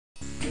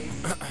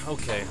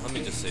Okay, let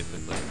me just save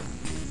quickly.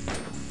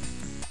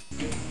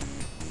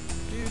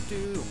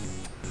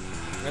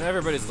 And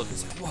everybody's looking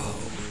like, whoa.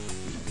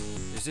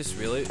 Is this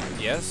really?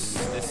 Yes,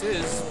 this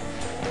is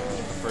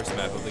the first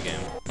map of the game.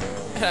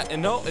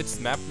 And no, it's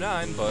map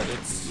 9, but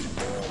it's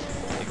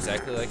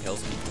exactly like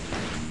Hell's Kitchen.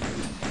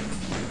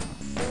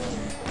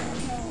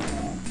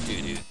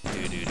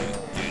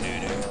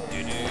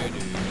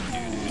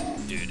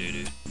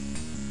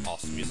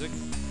 Awesome music.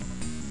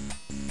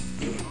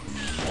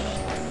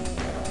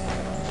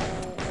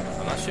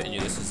 I'm not shitting you,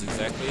 this is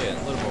exactly it.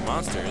 Little More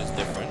Monster is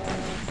different.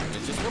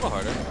 It's just a little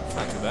harder. It's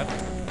not too bad.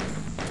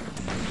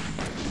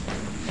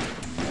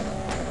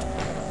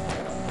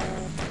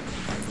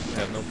 I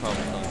have no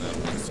problem killing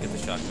them. Let's get the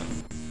shotgun.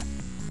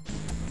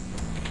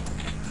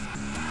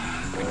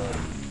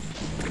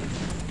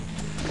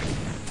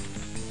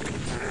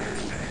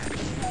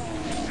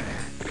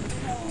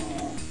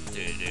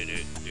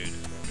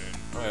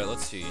 Alright,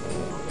 let's see.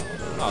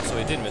 Oh, so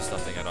we did miss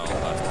nothing at all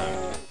last time.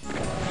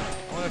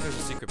 I wonder if there's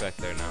a secret back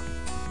there now.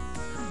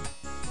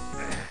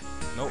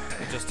 Nope,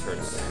 it just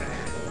hurts.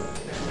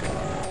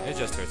 It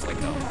just hurts like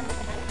hell.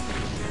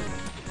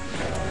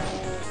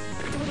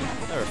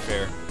 Never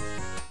fair.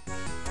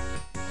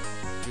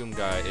 Doom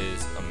Guy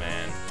is a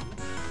man.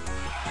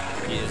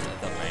 He is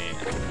the man.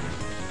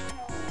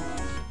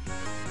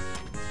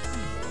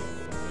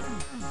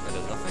 That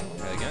does nothing.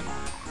 Try again.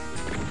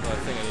 Well, I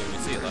think I didn't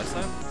even see it last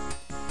time.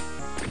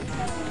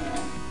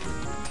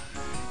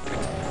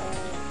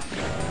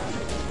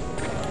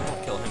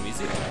 Kill him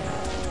easy.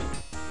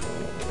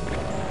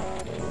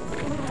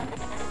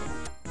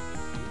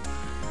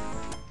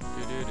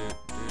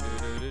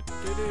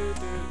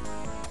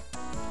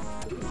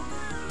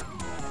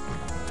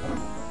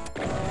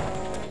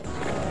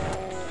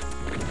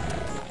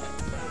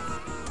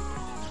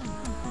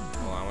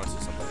 Oh, I want to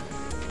see something.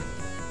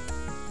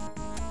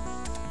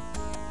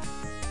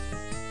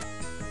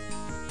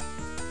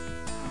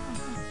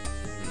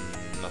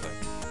 Nothing.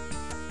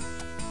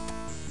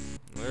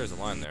 There's a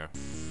line there.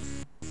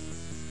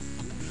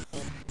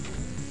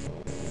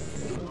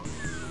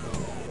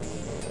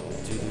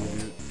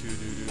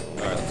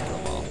 Alright, let's kill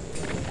them all.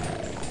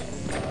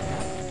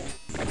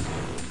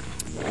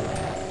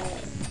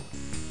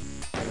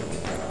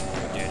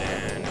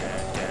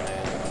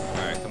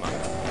 Alright, come on.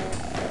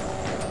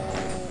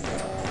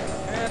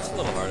 Yeah, it's a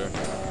little harder.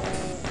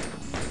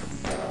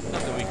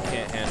 Nothing we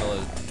can't handle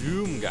is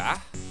Doom Guy.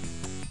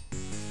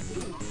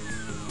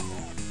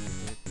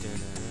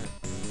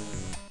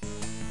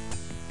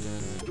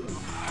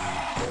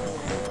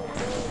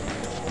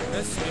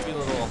 This may be a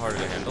little harder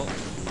to handle.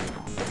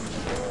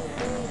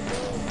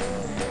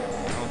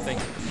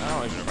 I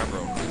don't even remember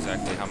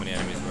exactly how many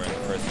enemies were in the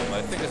first one, but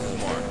I think this is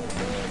more. I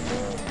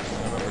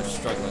don't remember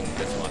struggling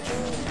this much.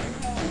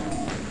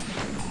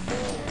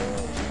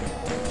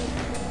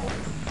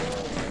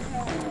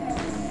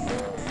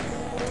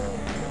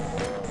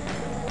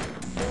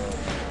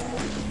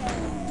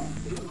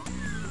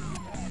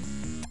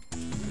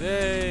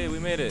 Yay, we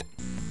made it.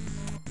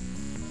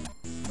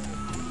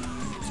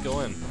 Let's go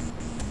in.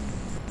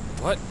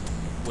 What?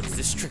 What is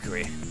this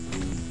trickery?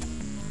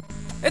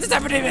 It's a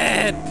Cyber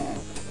Demon!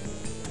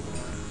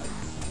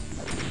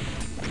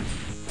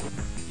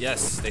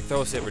 Yes, they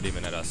throw a Saber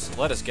Demon at us.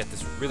 Let us get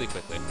this really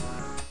quickly.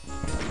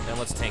 And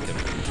let's tank him.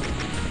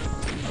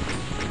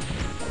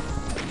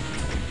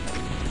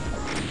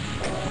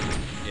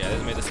 Yeah,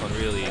 they made this one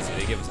really easy.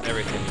 They gave us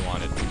everything we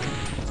wanted.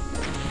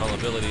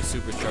 Vulnerability,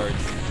 supercharge,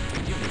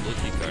 even a blue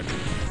key card.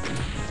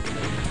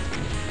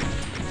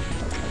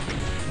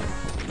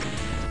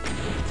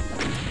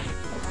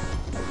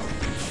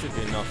 Should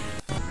be enough.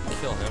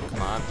 Kill him,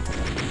 come on.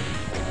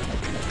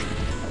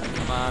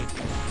 Come on.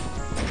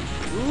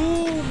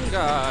 Doom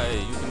Guy,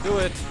 you can do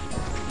it.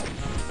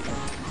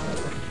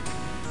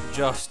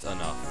 Just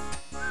enough.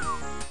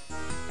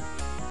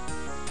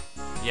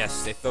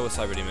 Yes, they throw a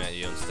Cyber Demon at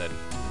you instead,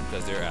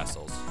 because they're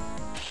assholes.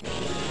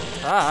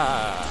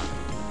 Ah!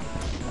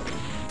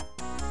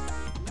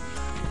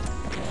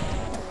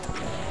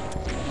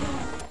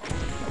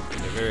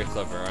 They're very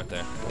clever, aren't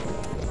they?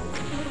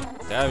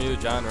 Damn you,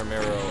 John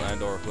Romero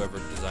and/or whoever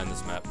designed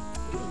this map.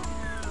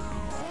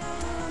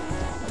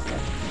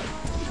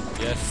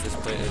 Yes,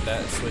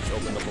 that switch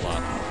opened up a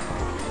lot.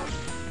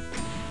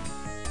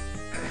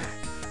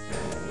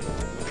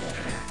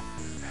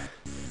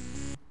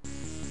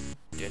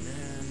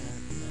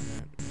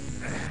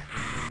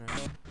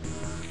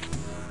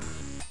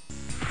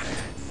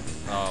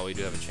 Oh, we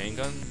do have a chain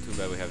gun. Too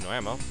bad we have no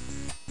ammo.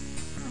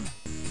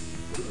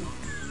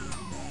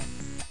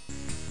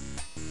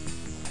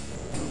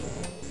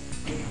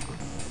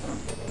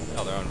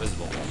 Oh, they're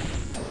invisible.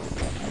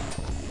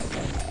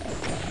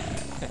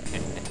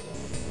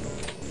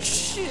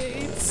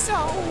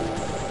 Chainsaw!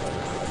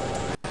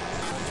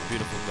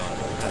 Beautiful gun.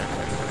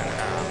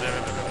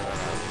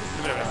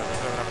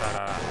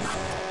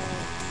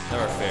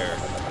 Never fair.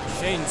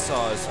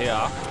 Chainsaw is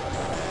here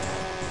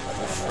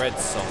to shred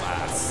some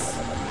ass.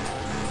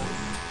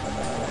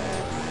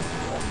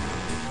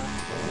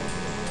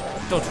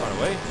 Don't run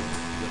away.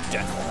 Your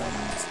death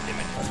is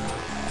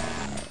imminent.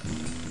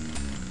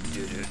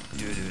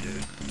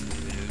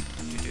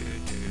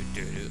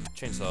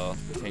 chainsaw,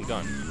 chain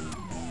gun.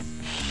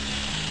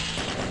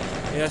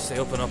 Yes, they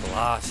open up a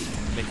lot,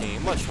 making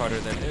it much harder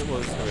than it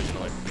was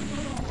originally.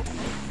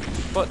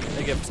 But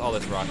they give us all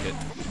this rocket.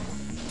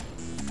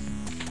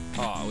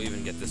 Oh, we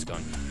even get this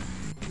gun.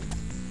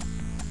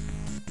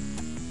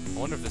 I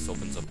wonder if this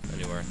opens up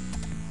anywhere.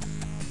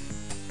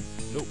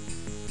 Nope.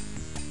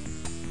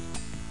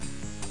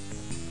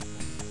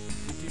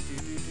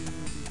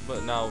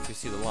 But now if you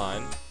see the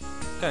line,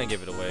 kind of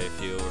give it away if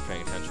you were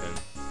paying attention.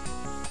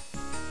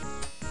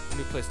 A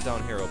new place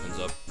down here opens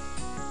up.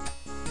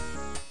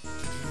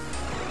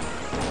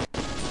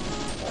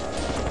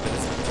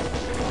 It's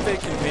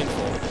fake and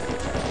painful.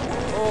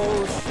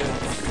 Oh shit.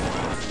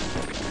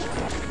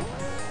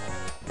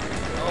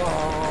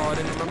 Oh, I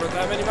didn't remember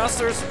that many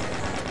masters.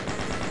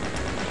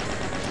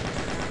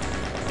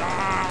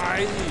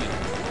 Die!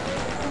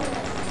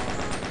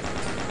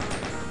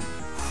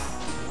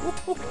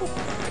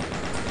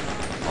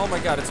 Oh my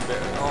god, it's a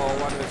Baron. Oh,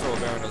 why did they throw a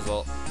Baron as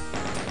well?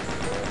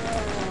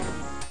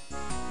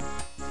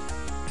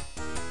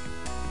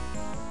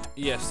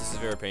 Yes, this is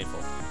very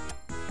painful.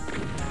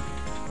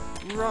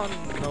 Run!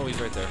 No, he's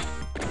right there.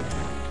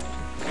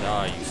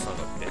 Ah, you son of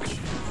a bitch.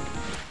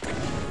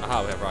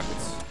 Aha, we have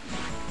rockets.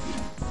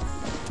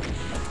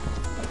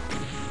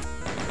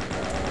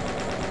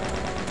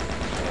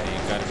 Yeah,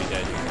 you gotta be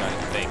dead. You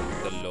gotta thank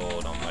the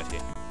Lord Almighty.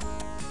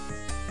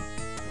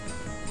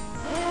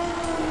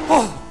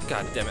 Oh,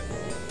 god damn it.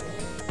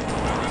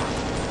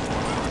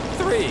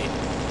 3!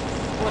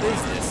 What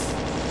is this?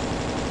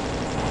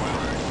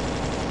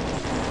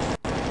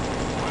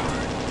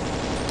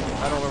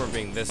 I don't remember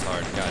being this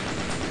hard. God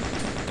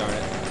darn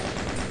it.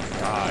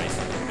 Die,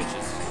 son of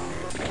bitches.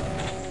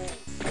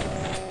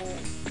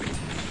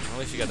 At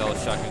least you got all the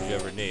shotguns you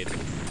ever need.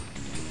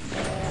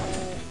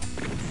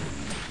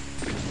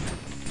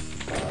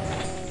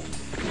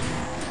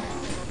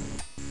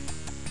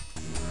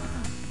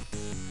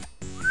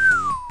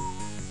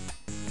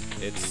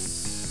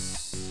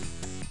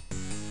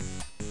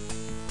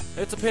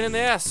 It's a pain in the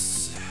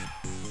ass.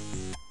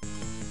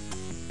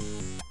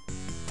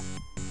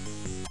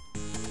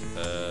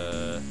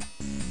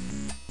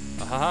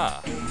 Haha.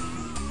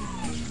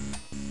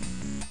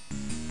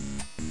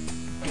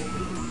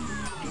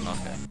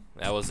 Okay,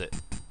 that was it.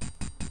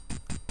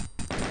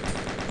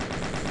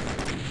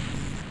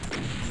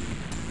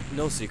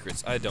 No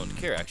secrets. I don't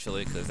care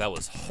actually, because that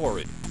was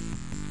horrid.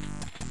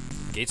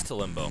 Gates to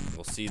Limbo.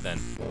 We'll see then.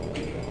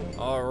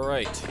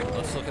 Alright,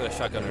 let's look at a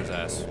shotgunner's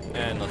ass.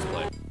 And let's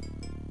play.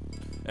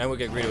 And we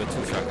get greeted with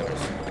 2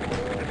 shotgunners.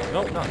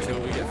 Nope, not 2,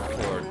 we get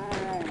 4.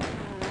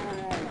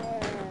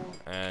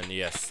 And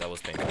yes, that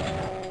was painful.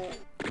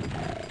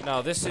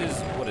 Now this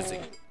is, what is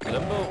it?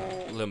 Limbo?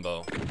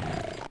 Limbo.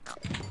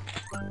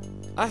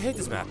 I hate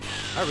this map.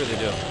 I really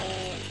do.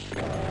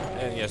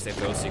 And yes, they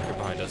throw a secret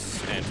behind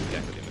us and 2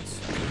 Gecko demons.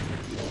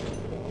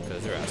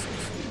 Because they're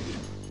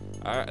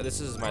assholes. This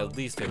is my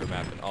least favorite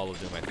map in all of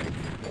Doom, I think.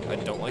 I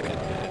don't like it.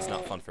 It's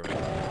not fun for me.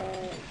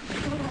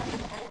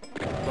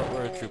 But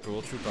we're a trooper.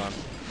 We'll troop on.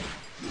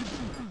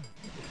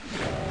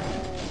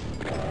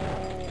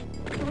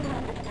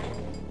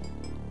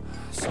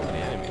 So many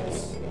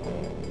enemies.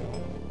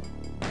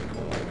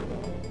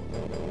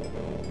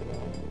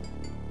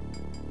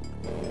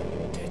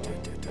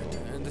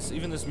 And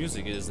even this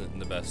music isn't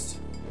the best.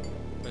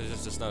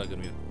 It's just not a good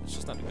music. It's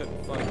just not a good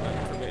fun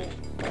night for me.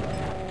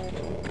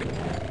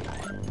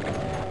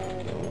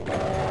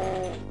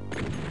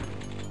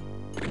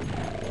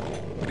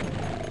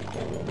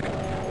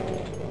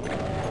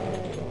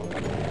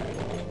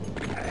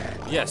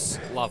 Yes,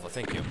 lava,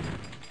 thank you.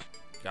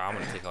 Yeah, I'm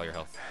gonna take all your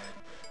health.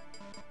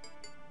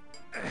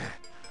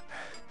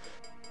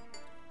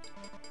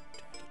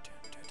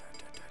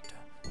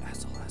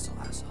 Asshole.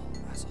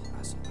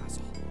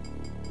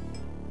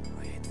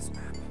 I hate this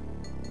map.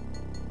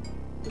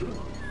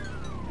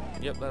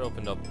 Yep, that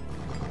opened up.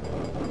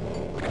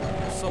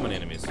 So many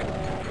enemies.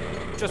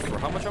 Just for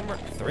how much armor?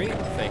 3?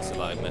 Thanks a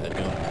lot, Meta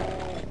Doom.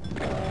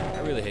 I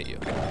really hate you.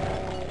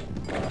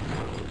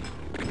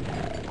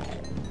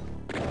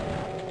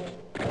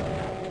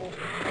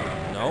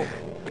 No.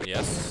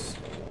 Yes.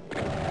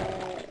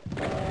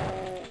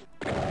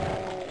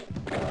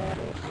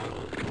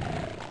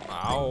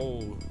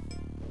 Ow.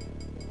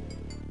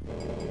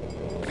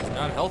 This is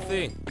not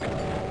healthy.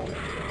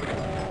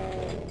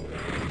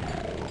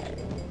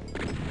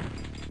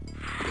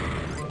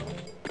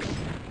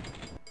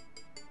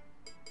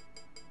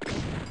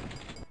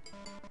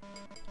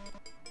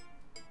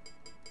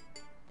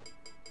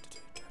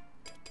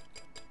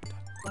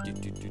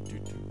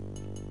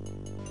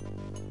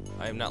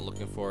 I am not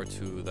looking forward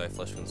to Thy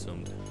Flesh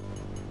Consumed.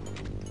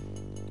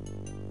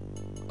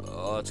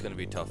 Oh, it's gonna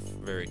be tough.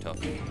 Very tough.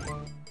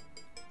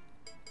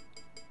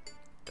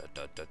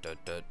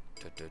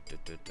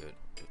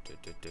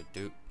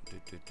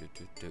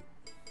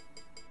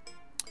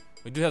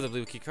 We do have the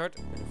blue key card,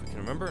 if we can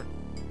remember.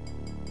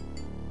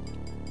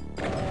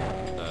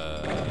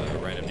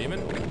 Random demon.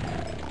 If we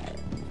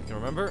can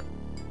remember.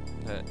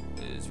 That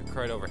is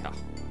required over here.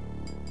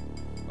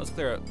 Let's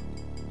clear out.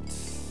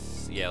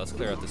 Yeah, let's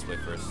clear out this way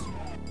first.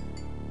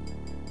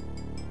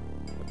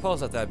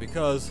 pause at that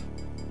because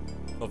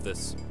of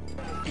this.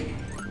 I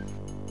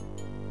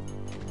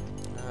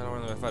don't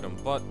really want to fight him,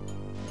 but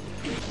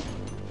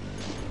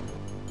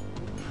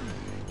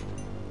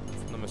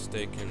if I'm not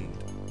mistaken,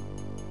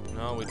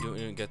 no, we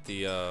didn't get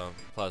the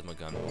plasma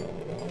gun.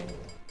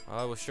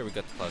 I was sure we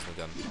got the plasma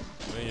gun.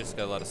 We just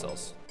got a lot of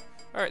cells.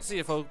 Alright, see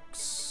you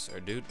folks. Or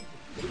dude.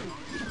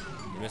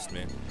 You missed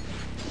me.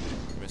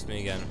 You missed me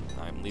again.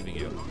 I'm leaving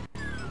you.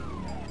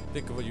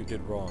 Think of what you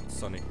did wrong,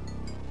 Sonny.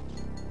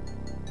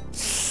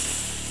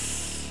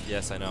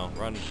 Yes, I know.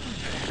 Run.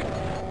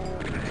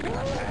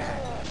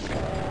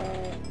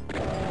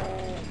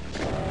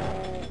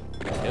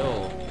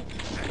 Kill.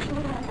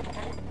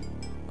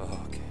 Oh,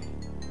 okay.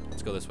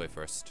 Let's go this way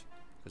first.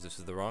 Because this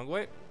is the wrong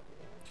way.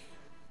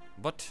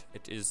 But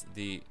it is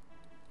the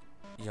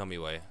yummy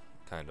way.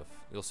 Kind of.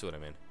 You'll see what I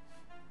mean.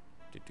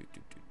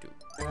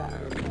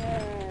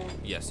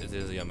 Yes, it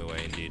is a yummy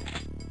way indeed.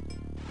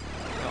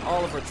 Now,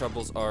 all of our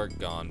troubles are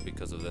gone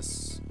because of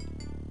this.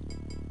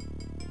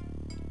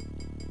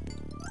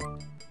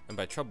 And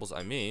by troubles,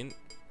 I mean...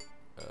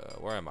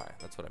 where am I?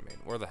 That's what I mean.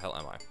 Where the hell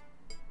am I?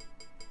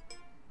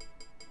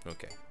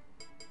 Okay.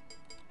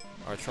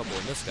 Our trouble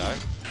in this guy.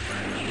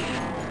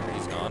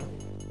 He's gone.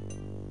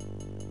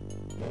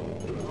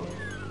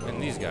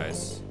 And these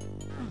guys.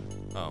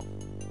 Oh.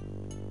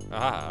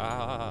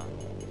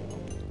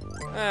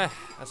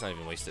 That's not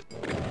even wasted.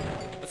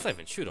 Let's not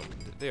even shoot them.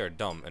 They are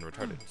dumb and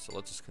retarded, so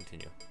let's just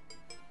continue.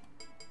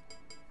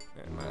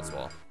 Yeah, might as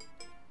well.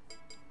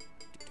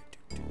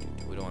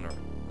 We don't want to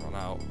run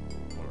out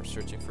when we're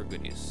searching for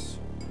goodies.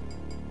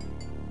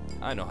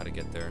 I know how to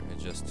get there,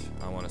 it's just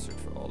I want to search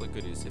for all the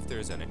goodies if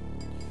there's any.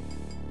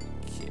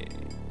 Okay.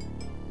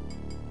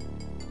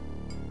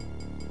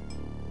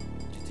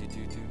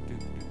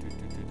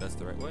 That's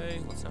the right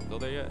way. Let's not go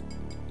there yet.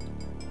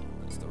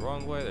 That's the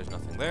wrong way. There's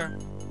nothing there.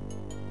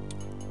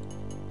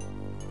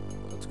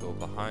 Let's go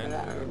behind.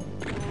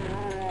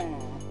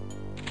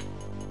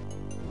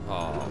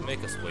 Oh,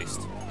 make us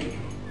waste.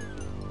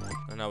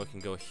 And now we can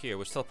go here,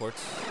 which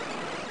teleports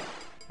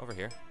over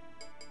here.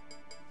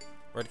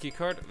 Red key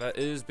card. That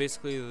is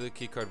basically the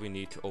key card we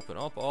need to open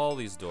up all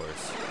these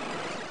doors.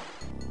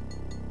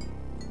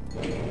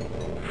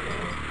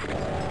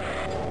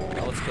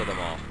 Now let's kill them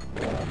all.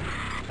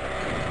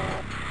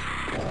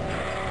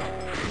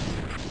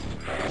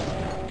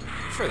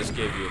 I'm sure this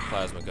gave you a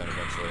plasma gun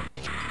eventually.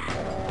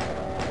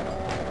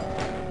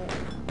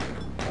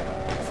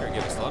 I'm sure it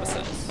gave us a lot of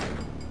cells.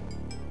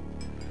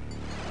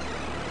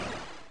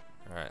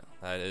 Alright,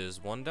 that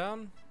is one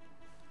down.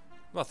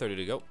 About 30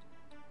 to go.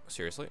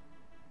 Seriously.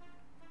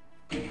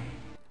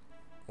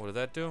 What did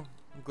that do?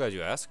 I'm glad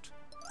you asked.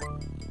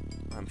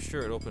 I'm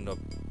sure it opened up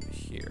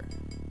here.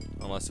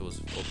 Unless it was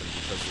open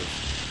because of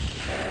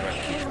the red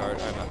key card.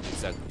 I'm not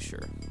exactly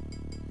sure.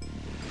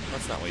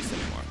 Let's not waste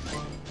anymore.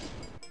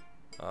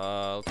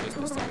 Let's waste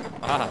this thing.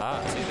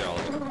 Ah, see, they're all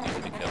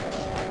easy to kill.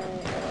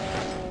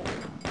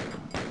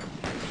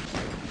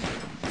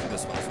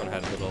 This one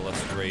had a little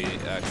less ray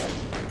action.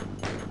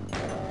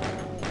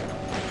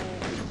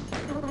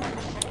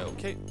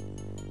 Okay.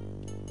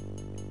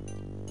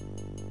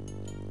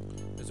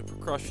 As a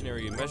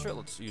precautionary measure,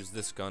 let's use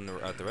this gun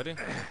at the ready.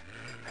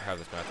 I have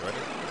this gun at the ready.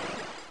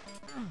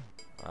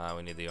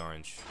 We need the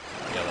orange.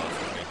 Yellow,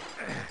 excuse me.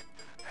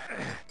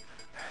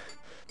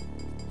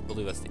 I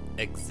believe that's the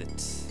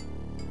exit.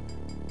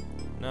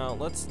 Now,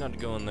 let's not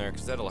go in there,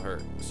 because that'll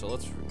hurt. So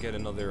let's get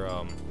another,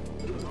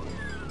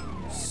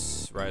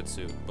 riot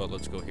suit. But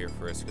let's go here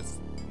first, because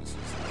this is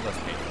less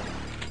painful.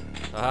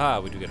 Ah,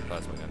 we do get a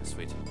plasma gun.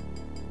 Sweet.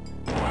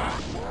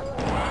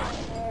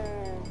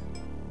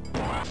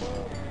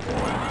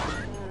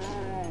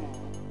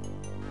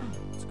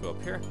 Let's go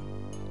up here.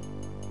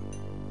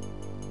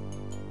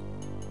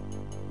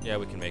 Yeah,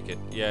 we can make it.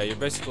 Yeah, you're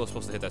basically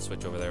supposed to hit that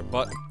switch over there,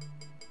 but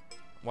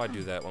why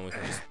do that when we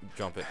can just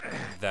jump it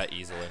that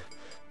easily?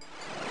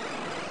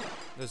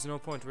 There's no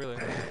point, really.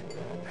 If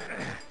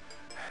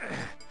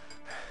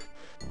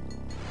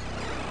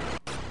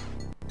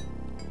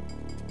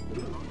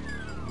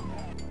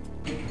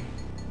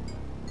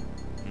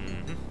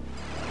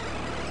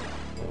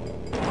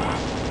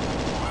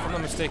I'm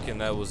not mistaken,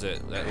 that was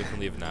it. That we can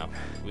leave now.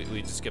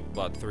 We just skipped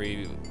about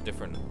 3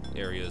 different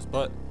areas,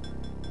 but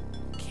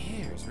who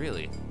cares,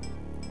 really?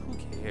 Who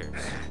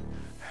cares?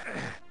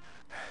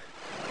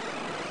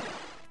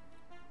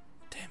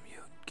 Damn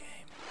you,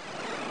 game.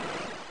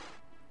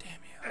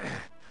 Damn you.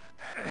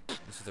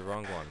 This is the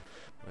wrong one.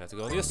 We have to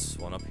go this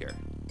one up here.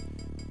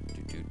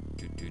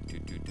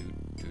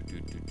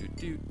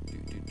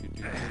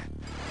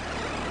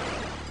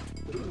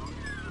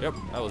 Yep,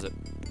 that was it.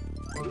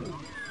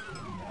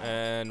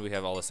 And we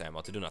have all this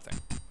ammo to do nothing.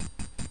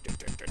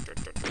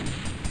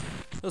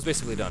 That was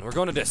basically done. We're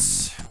going to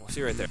this. We'll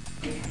see you right there.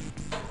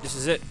 This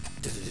is it.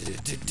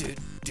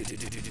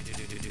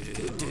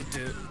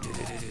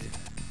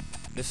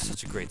 This is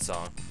such a great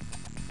song.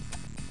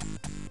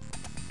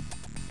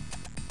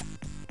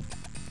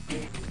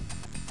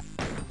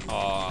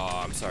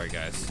 Oh, I'm sorry,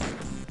 guys. Okay.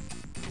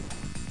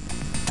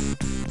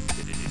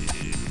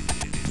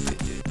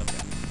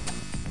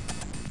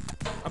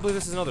 believe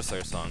this is another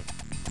Slayer song.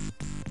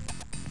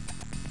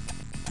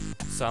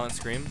 Silent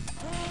Scream.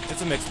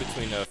 It's a mix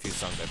between a few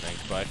songs, I think,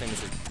 but I think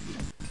this is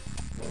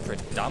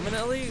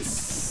predominantly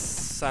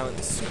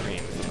Silent Scream,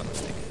 if I'm not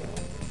mistaken.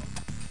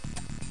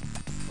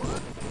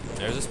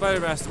 There's a spider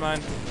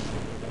mastermind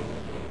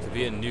to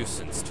be a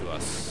nuisance to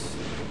us.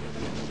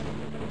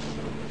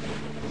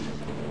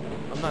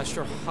 I'm not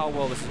sure how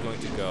well this is going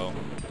to go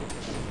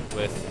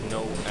with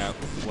no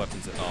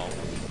weapons at all.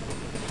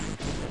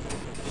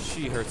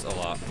 She hurts a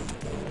lot,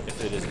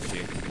 if it is a she.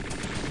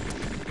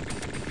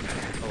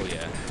 Oh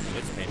yeah,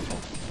 it's painful.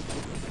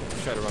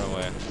 Let's try to run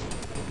away.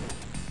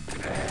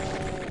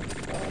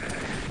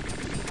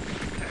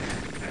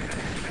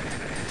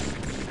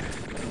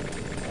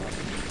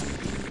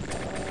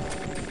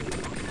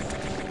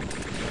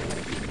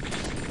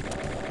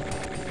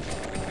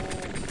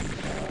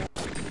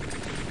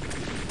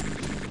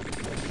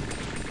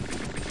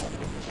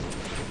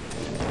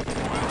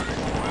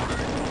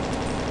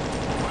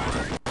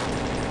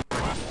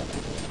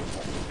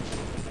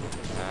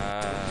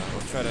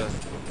 Try to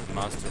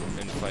monster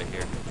in fight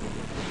here.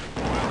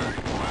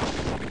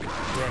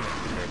 Damn it,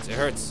 it hurts. It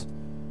hurts.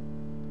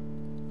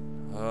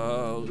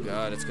 Oh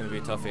god, it's gonna be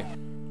a toughie.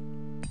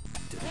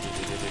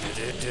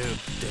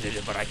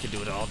 But I can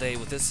do it all day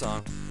with this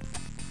song.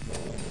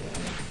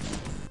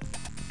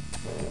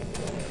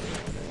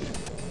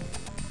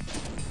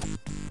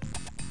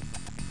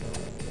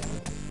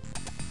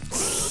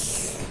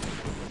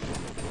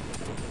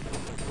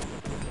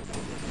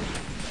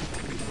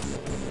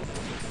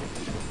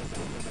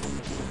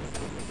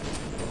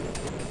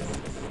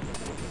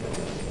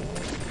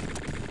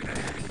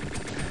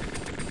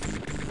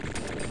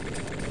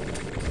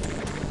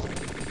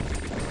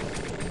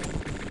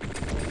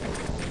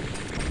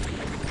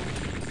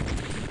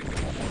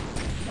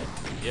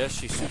 Yes,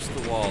 she shoots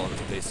the wall,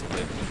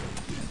 basically.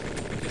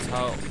 Which is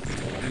how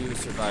you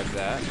survive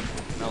that.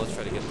 Now let's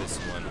try to get this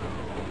one.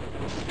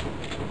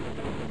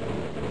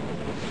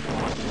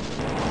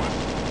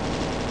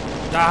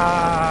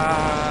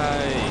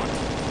 Die!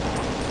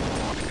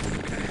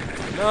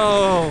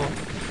 No!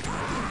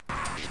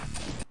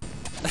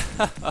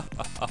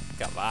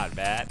 Come on,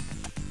 man.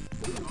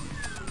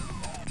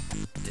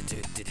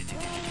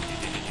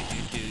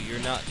 You're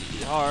not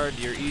hard,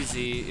 you're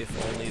easy, if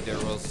only there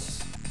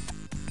was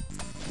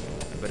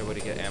a better way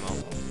to get ammo.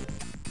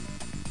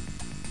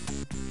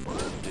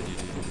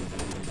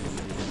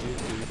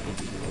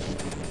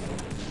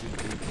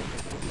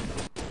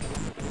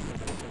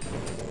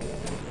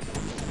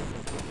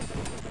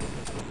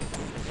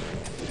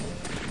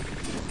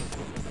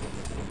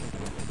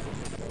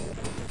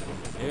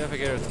 Maybe if I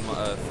get her to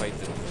fight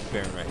the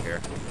Baron right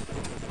here.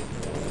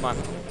 Come on.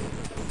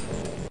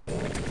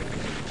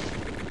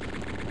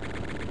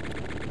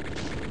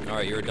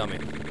 Alright, you're a dummy.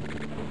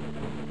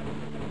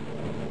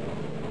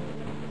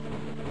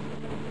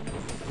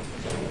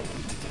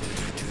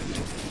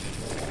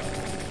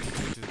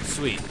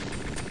 Sweet.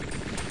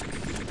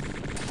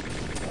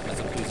 That's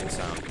a pleasing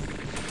sound.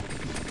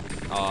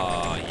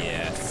 Ah,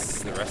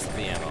 yes. The rest of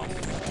the ammo.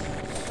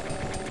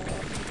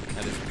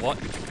 That is what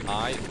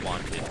I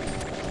wanted.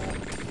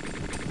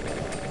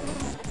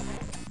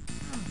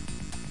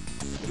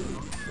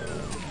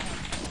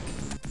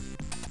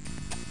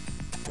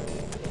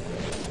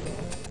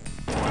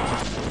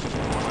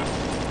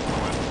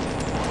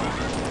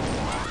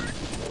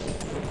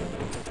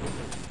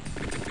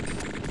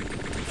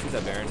 Shoot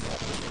that Baron.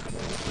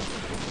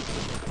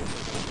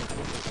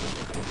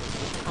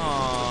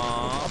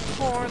 Aww,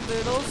 poor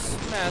little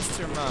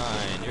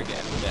mastermind. You're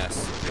getting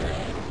massacred.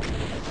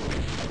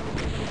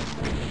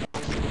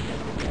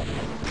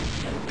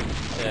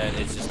 And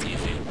it's just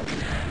easy.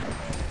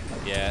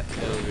 Yeah,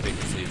 it was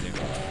ridiculously easy.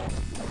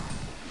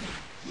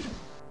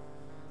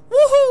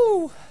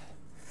 Woohoo!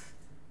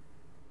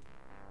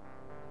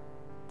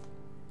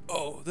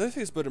 Oh, did I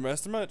say Spider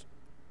Mastermind?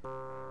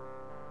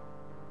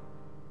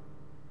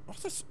 Oh,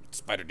 that's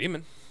Spider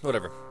Demon.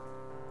 Whatever.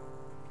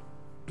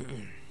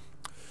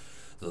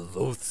 The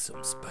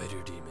loathsome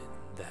Spider Demon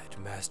that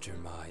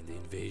mastermind the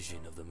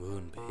invasion of the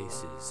moon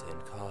bases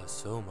and caused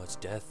so much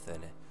death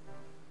and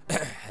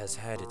has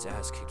had its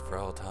ass kicked for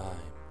all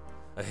time.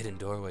 A hidden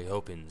doorway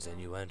opens and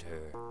you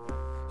enter.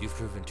 You've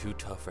proven too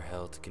tough for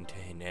hell to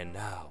contain, and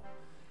now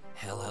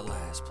hell at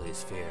last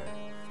plays fair.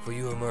 For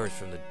you emerge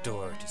from the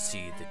door to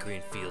see the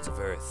green fields of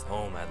Earth,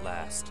 home at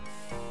last.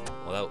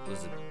 Well, that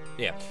was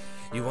yeah.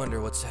 You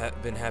wonder what's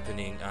been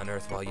happening on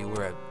Earth while you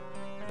were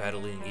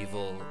battling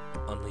evil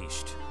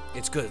unleashed.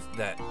 It's good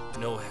that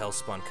no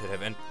hellspawn could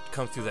have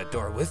come through that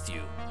door with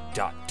you. ...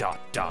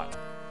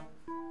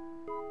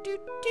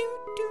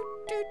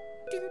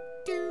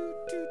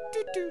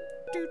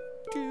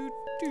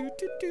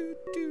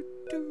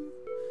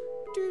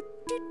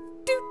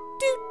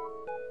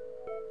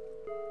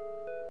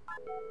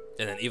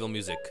 And then evil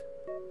music.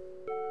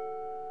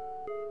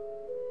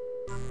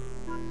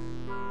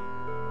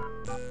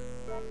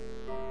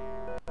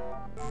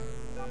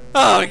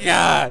 Oh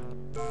god!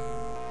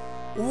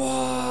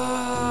 Why?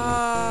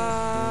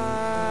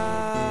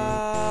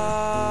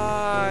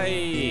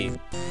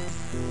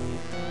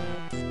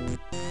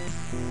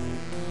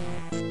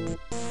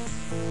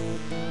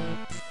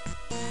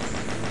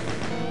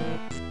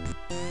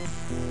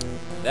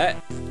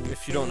 That,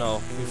 if you don't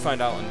know, you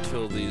find out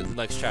until the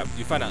next chapter.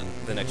 You find out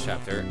the next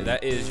chapter.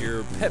 That is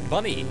your pet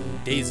bunny,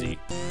 Daisy.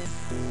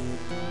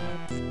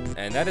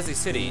 And that is a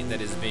city that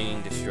is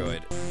being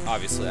destroyed.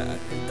 Obviously,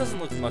 it doesn't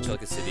look much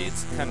like a city.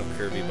 It's kind of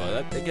curvy,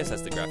 but I guess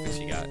that's the graphics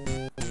you got.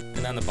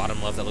 And on the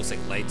bottom left, that looks like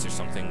lights or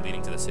something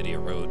leading to the city or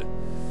road.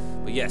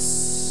 But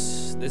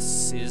yes,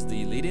 this is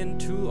the lead-in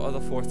to the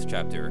 4th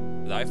chapter,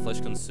 Thy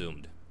Flesh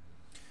Consumed.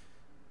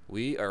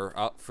 We are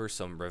out for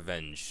some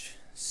revenge.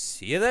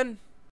 See you then.